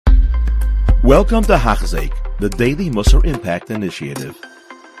Welcome to Hachzik, the Daily Musar Impact Initiative.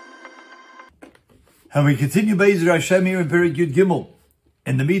 And we continue Be'ezer Hashem here in Perek Yud Gimel,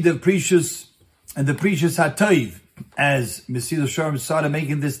 in the Midah of Precious and the Precious HaToiv, as Mesilas Yesharim started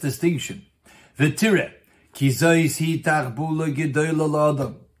making this distinction. V'tireh, ki zois hi tachbula gedola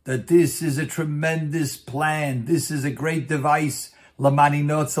l'adam, that this is a tremendous plan, this is a great device, lamani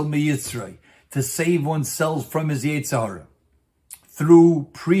notzel miyitzrei, to save oneself from his Yetzirah.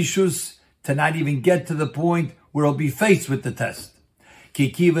 Through Precious, to not even get to the point where he'll be faced with the test.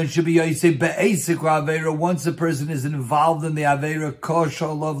 Once a person is involved in the Aveira,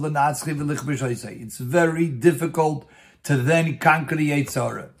 it's very difficult to then conquer the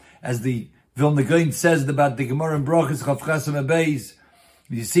Yetzirah. As the Vilna Gaon says about the Gemara in Brachos Chaf Chesem Beis,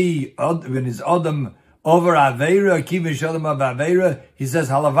 you see, when his Adam over Aveira, Kivin Shalom of Aveira, he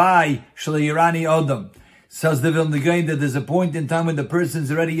says, Halavai Shleirani Adam. Says the Vilna Gaon that there's a point in time when the person's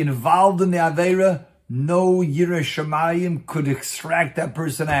already involved in the Aveira, no Yiras Shamayim could extract that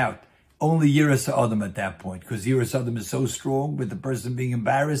person out. Only Yiras Adam at that point, because Yiras Adam is so strong with the person being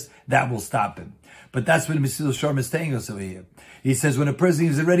embarrassed, that will stop him. But that's what Mesilas Yesharim is telling us over here. He says when a person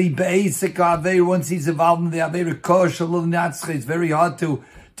is already basic Aveira, once he's involved in the Aveira, it's very hard to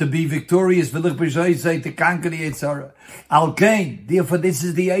be victorious, to conquer the Yetzirah. Al-Kain, therefore this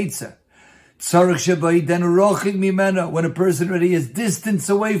is the Yetzirah. When a person already is distance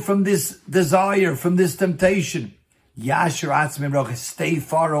away from this desire, from this temptation, stay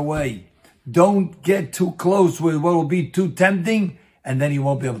far away. Don't get too close with what will be too tempting, and then he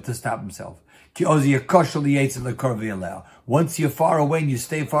won't be able to stop himself. Once you're far away and you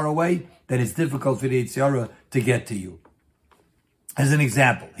stay far away, then it's difficult for the Yetzirah to get to you. As an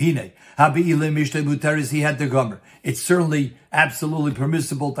example, he had the gomer. It's certainly absolutely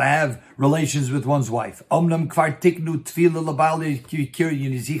permissible to have relations with one's wife. You see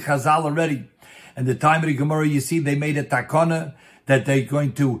Chazal already. And the time of the Gemara, you see they made a takana that they're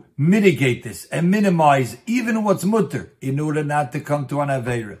going to mitigate this and minimize even what's mutter in order not to come to an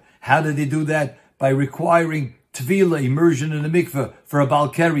aveira. How did they do that? By requiring tefillah, immersion in the mikveh for a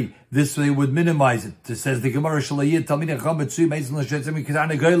balkari. This way would minimize it. It says the Gemara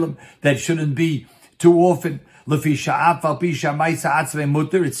that shouldn't be too often. It's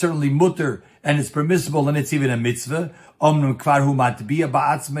certainly mutter and it's permissible and it's even a mitzvah. So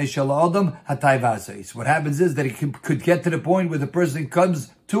what happens is that it could get to the point where the person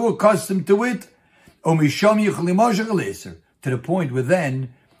comes too accustomed to it, to the point where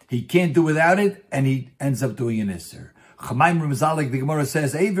then he can't do without it and he ends up doing an isser. The Gemara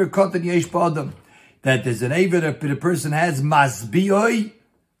says, that there's an aver that the person has, masbioi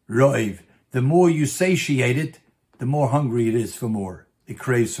roiv. The more you satiate it, the more hungry it is for more. It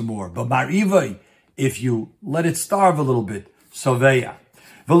craves for more. But marivoi, if you let it starve a little bit, soveya.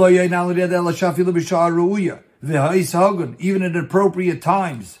 Even at appropriate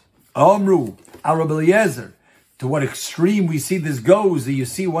times. Amru, Rabbi Eliezer. To what extreme we see this goes, that you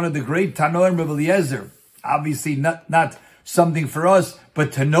see one of the great Tanoim, Rabbi Eliezer. Obviously not something for us,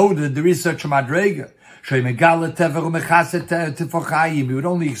 but to know that there is such a madrega. He would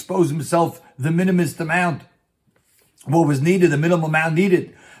only expose himself the minimist amount. What was needed, the minimum amount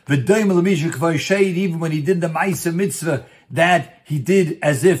needed. Even when he did the Ma'aseh mitzvah, that he did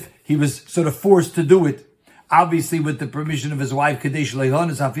as if he was sort of forced to do it. Obviously with the permission of his wife, but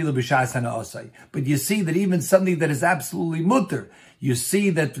you see that even something that is absolutely mutter, you see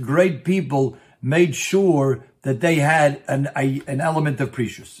that great people made sure that they had an element of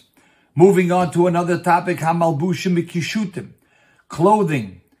precious. Moving on to another topic, hamalbushim mikishutim,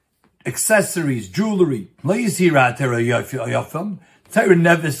 clothing, accessories, jewelry. Torah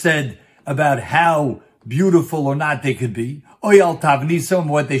never said about how beautiful or not they could be. Oyal tavnisim,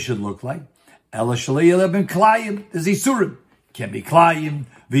 what they should look like. Ela shalei ben klayim, there's isurim. Can be klayim,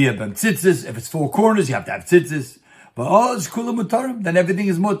 via ben tzitzis. If it's four corners, you have to have tzitzis. But it's kula mutarim, then everything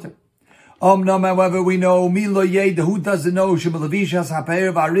is mutar. However, we know, Milo Yeda, who doesn't know,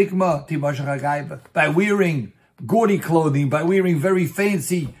 by wearing gaudy clothing, by wearing very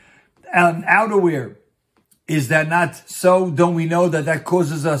fancy outerwear. Is that not so? Don't we know that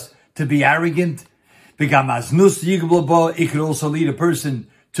causes us to be arrogant? It could also lead a person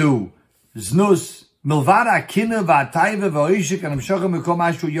to znus.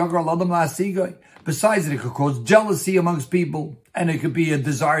 Besides it could cause jealousy amongst people, and it could be a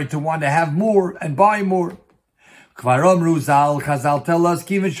desire to want to have more and buy more. Chazal tell us,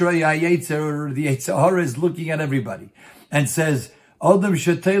 the Yetzirah is looking at everybody and says,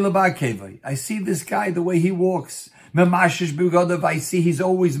 I see this guy, the way he walks. I see he's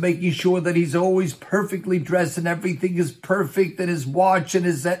always making sure that he's always perfectly dressed and everything is perfect, and his watch and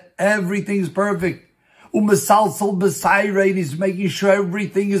everything's perfect. He's making sure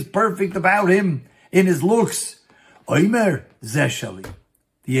everything is perfect about him in his looks. Oimer zeshali.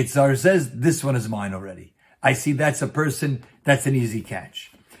 The Yetzar says, this one is mine already. I see that's a person, that's an easy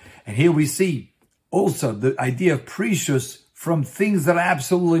catch. And here we see also the idea of precious from things that are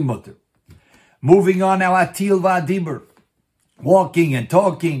absolutely mutter. Moving on now, atil va'adibur, walking and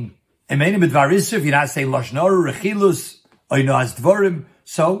talking. If you're not saying lashon hara, rechilus, oino as dvarim,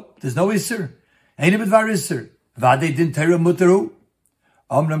 so there's no isser. Ein b'dvar isser. Vade din teira mutteru.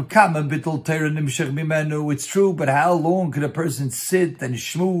 Omnam kama bittul teira nimshech mimenu. It's true, but how long could a person sit and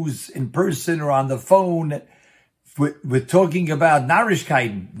schmooze in person or on the phone? We're talking about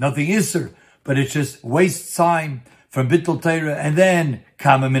narishkeiten, nothing isser, but it just wastes time from bittul teira, and then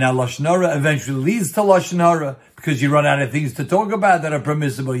kama min lashon hara eventually leads to lashon hara because you run out of things to talk about that are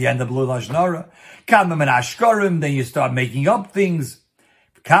permissible. You end up with lashon hara. Kama min ashkarim, then you start making up things.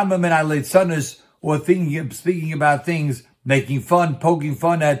 Kama min aletzanos, or speaking about things, making fun, poking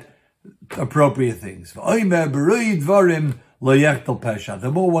fun at appropriate things. The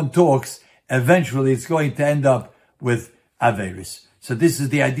more one talks, eventually it's going to end up with averis. So this is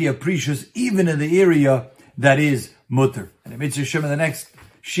the idea of precious, even in the area that is mutter. And Mitzvah Shem in the next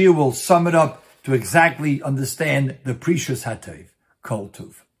shir will sum it up to exactly understand the precious hatayv. Kol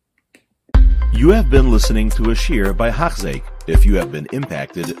tuv. You have been listening to a shir by Hachzeik. If you have been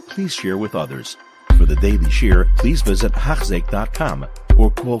impacted, please share with others. For the daily shir, please visit Hachzeik.com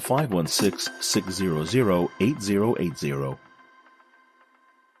or call 516-600-8080.